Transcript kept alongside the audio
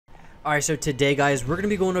Alright, so today guys, we're going to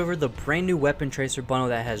be going over the brand new weapon tracer bundle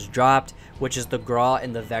that has dropped, which is the Grau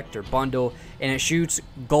and the Vector bundle, and it shoots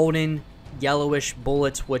golden yellowish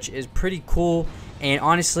bullets, which is pretty cool. And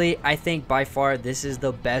honestly, I think by far this is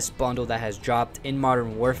the best bundle that has dropped in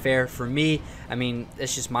Modern Warfare for me. I mean,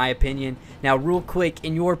 that's just my opinion. Now real quick,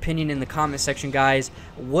 in your opinion in the comment section guys,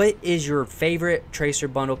 what is your favorite tracer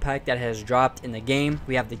bundle pack that has dropped in the game?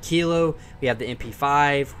 We have the Kilo, we have the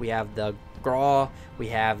MP5, we have the Grau, we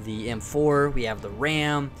have the M4, we have the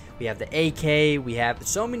Ram, we have the AK, we have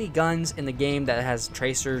so many guns in the game that has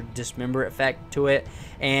tracer dismember effect to it.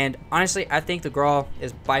 And honestly, I think the Grau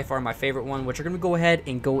is by far my favorite one, which we're going to go ahead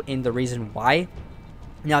and go in the reason why.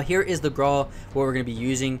 Now here is the Grau, what we're going to be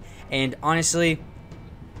using, and honestly,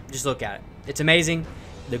 just look at it. It's amazing.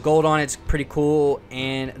 The gold on it's pretty cool,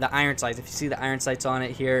 and the iron sights, if you see the iron sights on it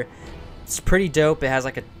here, it's pretty dope. It has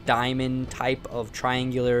like a diamond type of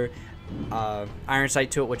triangular iron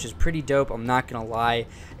sight to it, which is pretty dope, I'm not gonna lie.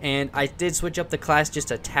 And I did switch up the class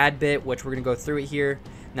just a tad bit, which we're gonna go through it here.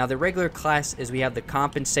 Now the regular class is we have the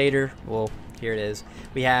compensator. Well, here it is.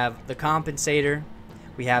 We have the compensator,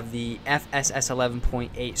 we have the FSS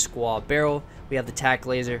 11.8 squad barrel, we have the tac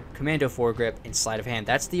laser, commando foregrip, and sleight of hand.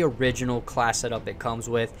 That's the original class setup it comes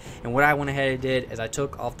with. And what I went ahead and did is I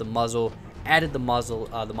took off the muzzle, added the muzzle,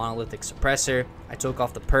 the monolithic suppressor. I took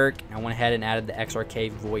off the perk, and I went ahead and added the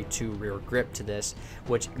XRK Void 2 rear grip to this,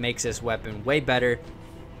 which makes this weapon way better.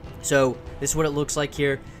 So this is what it looks like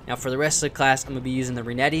here. Now for the rest of the class, I'm going to be using the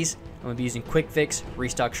Renettis. I'm going to be using Quick Fix,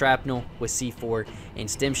 Restock Shrapnel with C4, and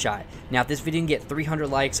Stim Shot. Now if this video can get 300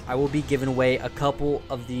 likes, I will be giving away a couple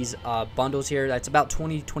of these bundles here. That's about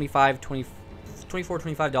 $24,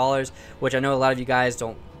 $25, which I know a lot of you guys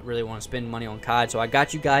don't really want to spend money on COD, so I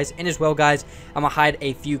got you guys. And as well guys, I'm gonna hide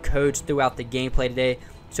a few codes throughout the gameplay today,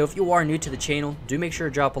 so if you are new to the channel, do make sure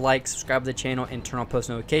to drop a like, subscribe to the channel, and turn on post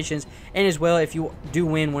notifications. And as well, if you do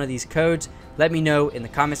win one of these codes, let me know in the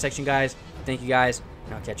comment section guys. Thank you guys,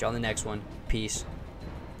 and I'll catch you on the next one. Peace.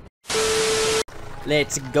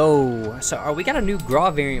 Let's go. So we got a new Grau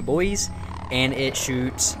variant boys, and it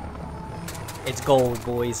shoots, it's gold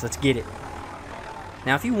boys. Let's get it.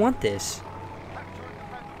 Now if you want this,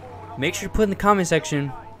 make sure to put in the comment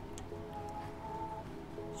section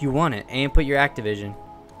you want it, and put your Activision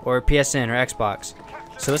or PSN or Xbox.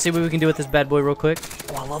 So let's see what we can do with this bad boy real quick.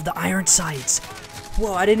 Oh, I love the iron sights.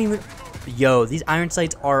 Whoa, I didn't even... Yo, these iron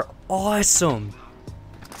sights are awesome.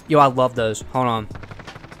 Yo, I love those. Hold on.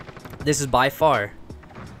 This is by far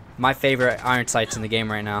my favorite iron sights in the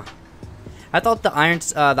game right now. I thought the iron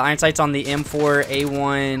sights on the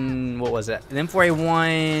M4A1... What was it? The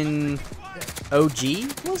M4A1...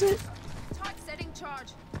 OG, was it?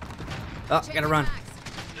 Oh, gotta run.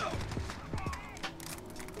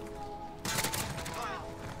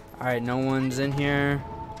 Alright, no one's in here.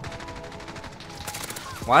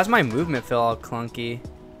 Why does my movement feel all clunky?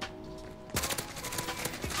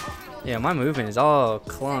 Yeah, my movement is all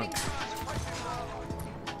clunk.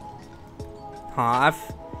 Huh,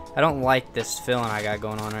 I don't like this feeling I got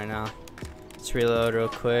going on right now. Let's reload real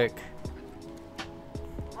quick.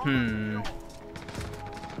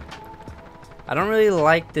 I don't really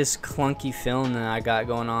like this clunky film that I got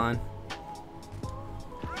going on.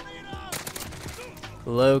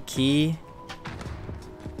 Low key.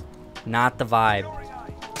 Not the vibe.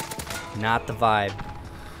 Not the vibe.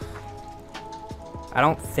 I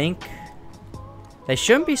don't think... They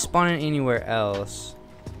shouldn't be spawning anywhere else.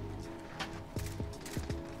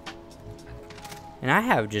 And I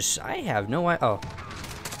have no idea. Oh.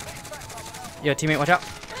 Yo, teammate, watch out.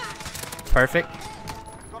 Perfect.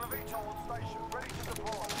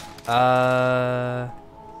 Oh,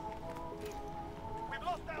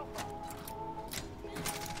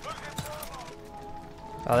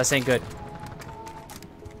 this ain't good.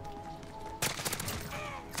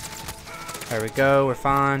 There we go, we're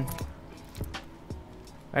fine.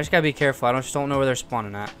 I just gotta be careful. I just don't know where they're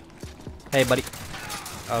spawning at. Hey, buddy.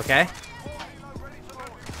 Okay.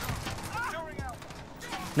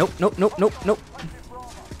 Nope, nope, nope, nope, nope.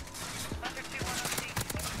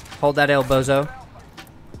 Hold that L, bozo.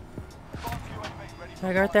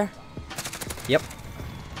 That guy right there? Yep.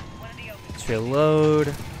 Let's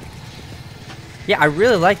reload. Yeah, I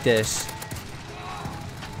really like this.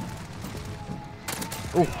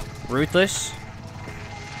 Ooh, ruthless.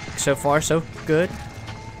 So far, so good.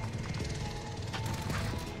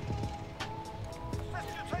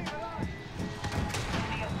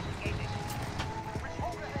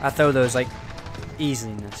 I throw those like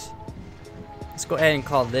easiness. Let's go ahead and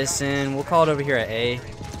call this in. We'll call it over here at A.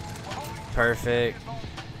 Perfect.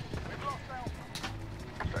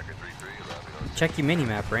 Check your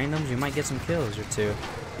mini-map, randoms. You might get some kills or two.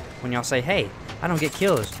 when y'all say, hey, I don't get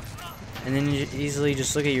kills. And then you easily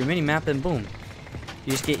just look at your mini map and boom.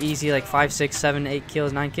 You just get easy like 5, 6, 7, 8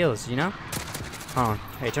 kills, 9 kills, you know? Hold on.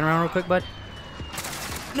 Hey, turn around real quick, bud.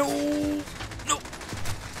 No! No!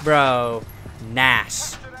 Bro.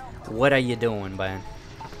 Nas. What are you doing, bud?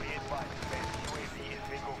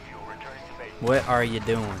 What are you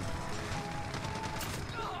doing?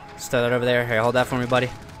 Let's throw that over there. Here, hold that for me, buddy.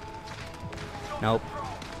 Nope.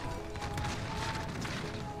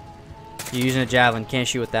 You're using a javelin. Can't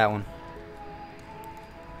shoot with that one.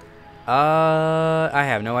 I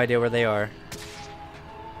have no idea where they are.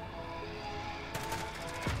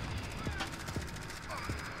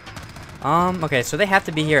 Okay, so they have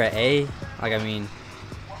to be here at A. Like, I mean,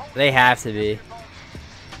 they have to be.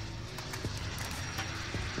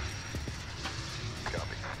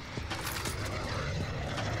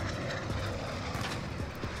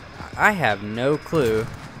 I have no clue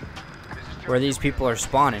where these people are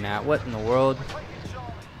spawning at. What in the world?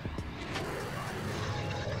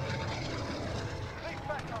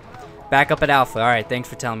 Back up at Alpha. Alright, thanks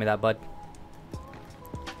for telling me that, bud.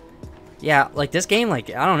 Yeah, like this game, like,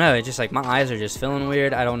 I don't know. It's just like my eyes are just feeling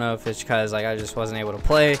weird. I don't know if it's because like I just wasn't able to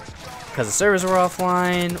play because the servers were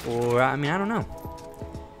offline, or I mean, I don't know.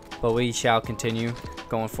 But we shall continue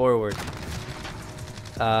going forward.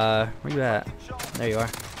 Where you at? There you are.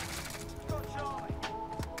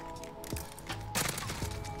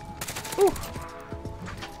 Whew.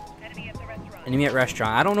 Enemy at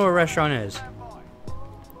restaurant. I don't know what a restaurant is.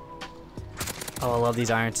 Oh, I love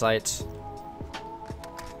these iron sights.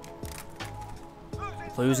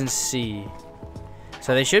 Losing C.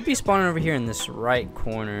 So they should be spawning over here in this right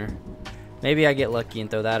corner. Maybe I get lucky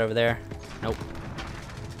and throw that over there. Nope.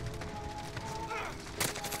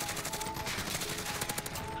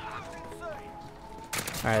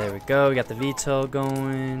 Alright, there we go. We got the VTOL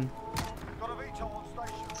going.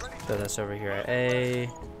 Throw this over here at A.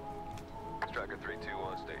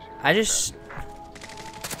 I just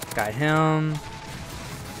got him.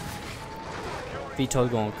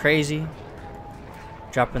 VTOL going crazy.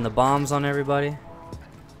 Dropping the bombs on everybody.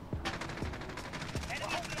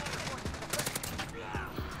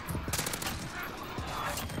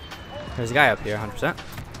 There's a guy up here,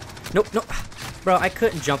 100%. Nope, nope. Bro, I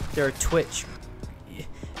couldn't jump their Twitch.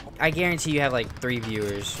 I guarantee you have like 3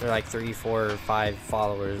 viewers, or like 3, 4, or 5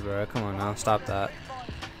 followers, bro. Come on now, stop that.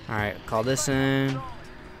 Alright, call this in.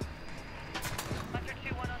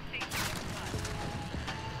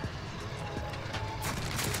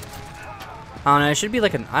 I don't know, it should be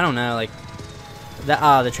like an, I don't know, like,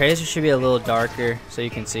 the tracer should be a little darker so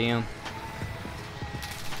you can see him.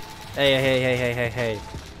 Hey, hey, hey, hey, hey, hey.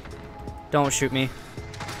 Don't shoot me.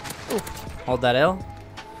 Ooh. Hold that L.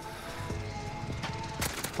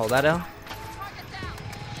 Hold that L.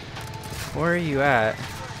 Where are you at?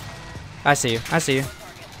 I see you, I see you.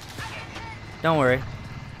 Don't worry.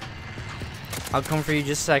 I'll come for you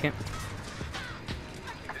just a second.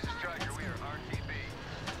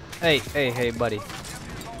 Hey, hey, hey, buddy.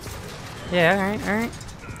 Yeah, alright, alright.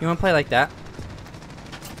 You wanna play like that?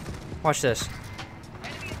 Watch this.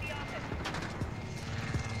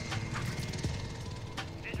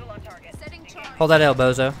 Hold that L,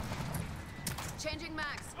 bozo.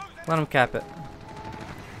 Let him cap it.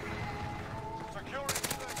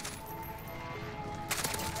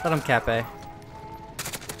 Let him cap A.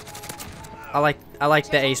 I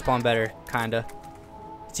like the A spawn better, kinda.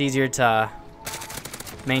 It's easier to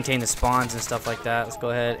maintain the spawns and stuff like that. Let's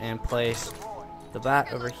go ahead and place the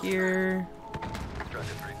bat over here.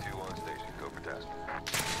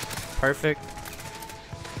 Perfect.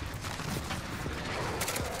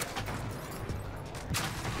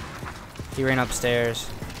 He ran upstairs.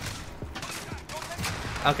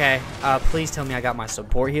 Okay, please tell me I got my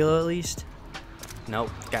support heal at least.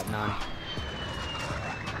 Nope, got none.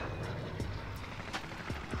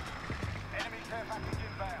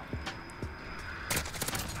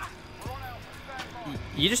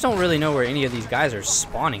 You just don't really know where any of these guys are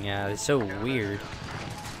spawning at. It's so weird.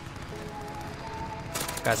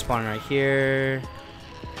 Guy spawning right here.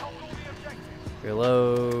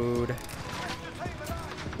 Reload.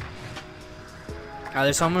 Alright,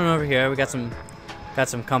 there's someone over here. We got some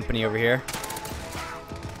company over here.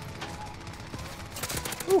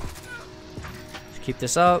 Whew. Let's keep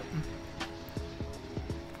this up.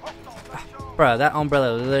 Bruh, that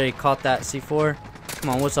umbrella literally caught that C4.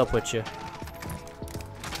 Come on, what's up with you?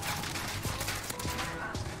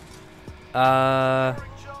 Guy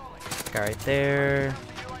right there.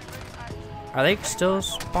 Are they still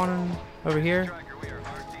spawning over here?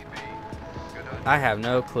 I have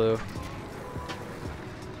no clue.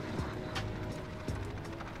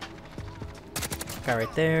 Guy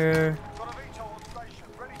right there.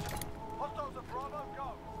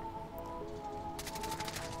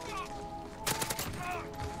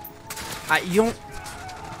 You don't.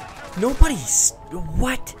 Nobody's.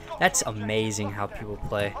 What? That's amazing how people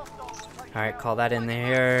play. Alright, call that in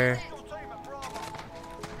there.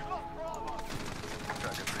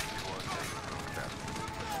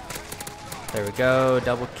 There we go.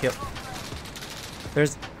 Double kill.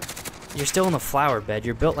 You're still in the flower bed.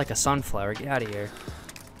 You're built like a sunflower. Get out of here.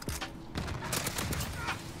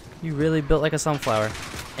 You really built like a sunflower.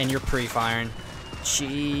 And you're pre-firing.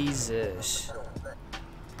 Jesus.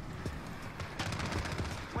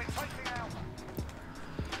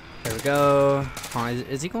 There we go. Oh,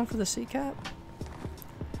 is he going for the C cap?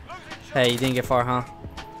 Hey, you didn't get far, huh?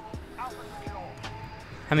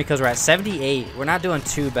 How many kills we're at? 78. We're not doing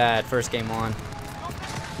too bad first game on.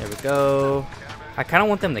 There we go. I kind of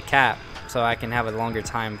want them to cap so I can have a longer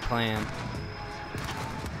time playing.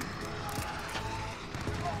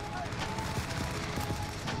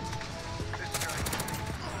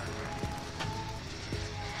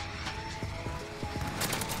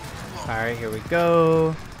 Alright, here we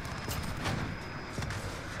go.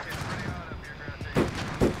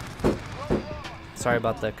 Sorry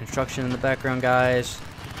about the construction in the background, guys.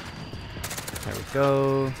 There we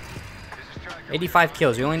go. 85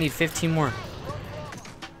 kills. We only need 15 more.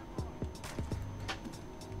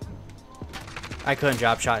 I couldn't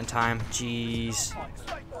drop shot in time. Jeez.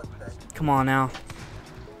 Come on now.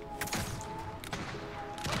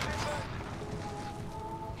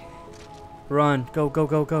 Run. Go, go,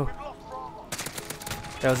 go, go.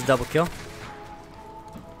 That was a double kill.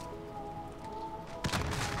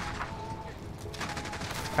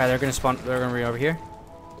 Alright, they're gonna spawn. They're gonna be over here.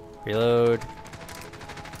 Reload.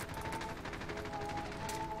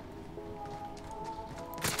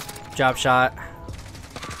 Drop shot.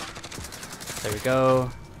 There we go.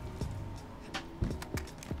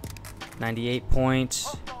 98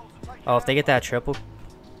 points. Oh, if they get that triple.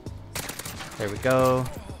 There we go.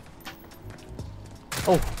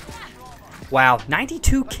 Oh. Wow.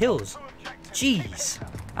 92 kills. Jeez.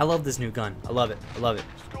 I love this new gun. I love it. I love it.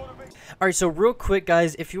 Alright, so real quick,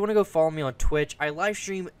 guys, if you want to go follow me on Twitch, I live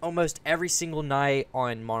stream almost every single night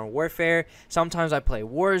on Modern Warfare. Sometimes I play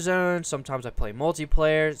Warzone, sometimes I play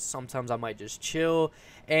multiplayer, sometimes I might just chill.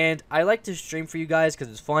 And I like to stream for you guys because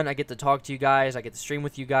it's fun. I get to talk to you guys, I get to stream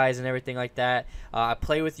with you guys and everything like that. I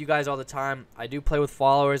play with you guys all the time. I do play with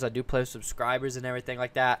followers, I do play with subscribers and everything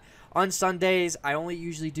like that. On Sundays, I only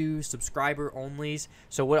usually do subscriber onlys.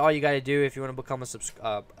 So what all you got to do if you want to become a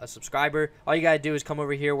subscriber, all you got to do is come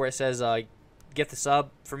over here where it says get the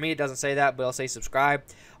sub. For me, it doesn't say that, but it'll say subscribe.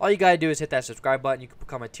 All you got to do is hit that subscribe button. You can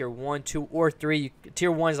become a tier 1, 2, or 3. Tier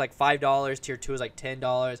 1 is like $5. Tier 2 is like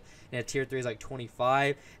 $10. And a tier 3 is like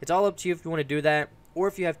 $25. It's all up to you if you want to do that. Or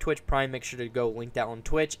if you have Twitch Prime, make sure to go link that on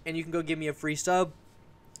Twitch. And you can go give me a free sub.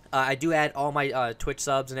 I do add all my Twitch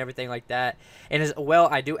subs and everything like that. And as well,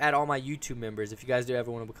 I do add all my YouTube members. If you guys do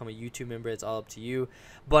ever want to become a YouTube member, it's all up to you.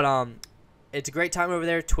 But it's a great time over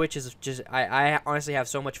there. Twitch is just, I honestly have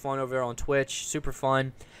so much fun over there on Twitch. Super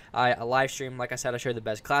fun. I live stream, like I said, I share the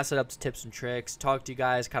best class setups, tips and tricks, talk to you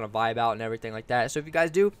guys, kind of vibe out and everything like that. So if you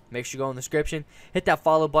guys do, make sure you go in the description, hit that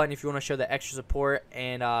follow button if you want to show the extra support,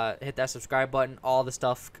 and hit that subscribe button. All the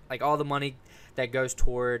stuff, like all the money that goes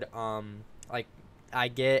toward, like I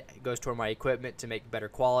get, goes toward my equipment to make better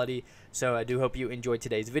quality. So I do hope you enjoyed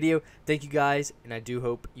today's video. Thank you guys, and I do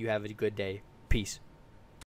hope you have a good day. Peace.